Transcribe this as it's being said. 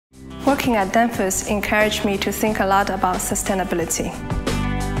Working at Danfoss encouraged me to think a lot about sustainability.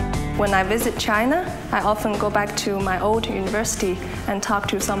 When I visit China, I often go back to my old university and talk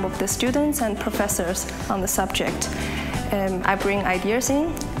to some of the students and professors on the subject. I bring ideas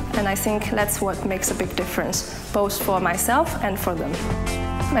in, and I think that's what makes a big difference, both for myself and for them.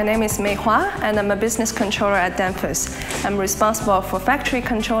 My name is Mei Hua, and I'm a business controller at Danfoss. I'm responsible for factory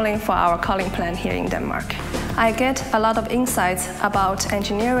controlling for our culling plant here in Denmark. I get a lot of insights about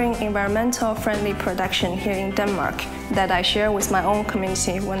engineering environmental friendly production here in Denmark that I share with my own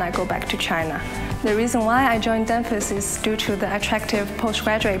community when I go back to China. The reason why I joined Danfoss is due to the attractive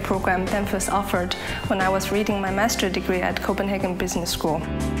postgraduate program Danfoss offered when I was reading my master's degree at Copenhagen Business School.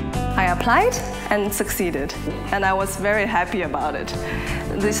 I applied and succeeded, and I was very happy about it.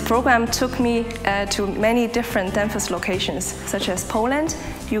 This program took me to many different Danfoss locations, such as Poland,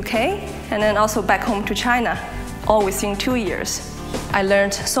 UK, and then also back home to China, all within 2 years. I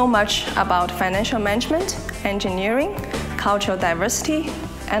learned so much about financial management, engineering, cultural diversity,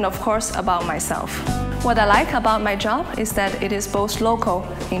 and of course about myself. What I like about my job is that it is both local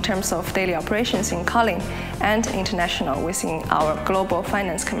in terms of daily operations in culling and international within our global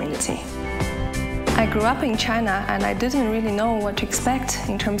finance community. I grew up in China and I didn't really know what to expect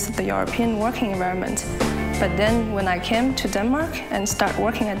in terms of the European working environment. But then when I came to Denmark and started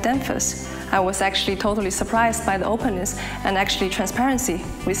working at Danfoss, I was actually totally surprised by the openness and actually transparency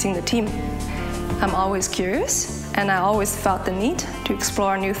within the team. I'm always curious and I always felt the need to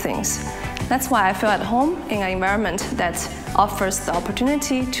explore new things. That's why I feel at home in an environment that offers the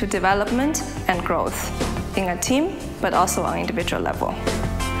opportunity to development and growth in a team, but also on individual level.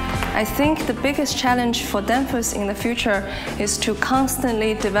 I think the biggest challenge for Danfoss in the future is to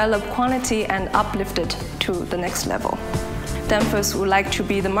constantly develop quality and uplift it to the next level. Danfoss would like to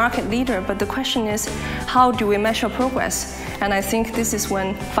be the market leader, but the question is, how do we measure progress? And I think this is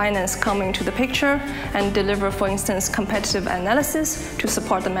when finance come into the picture and deliver, for instance, competitive analysis to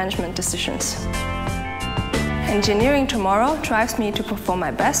support the management decisions. Engineering tomorrow drives me to perform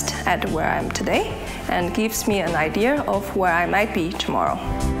my best at where I am today and gives me an idea of where I might be tomorrow.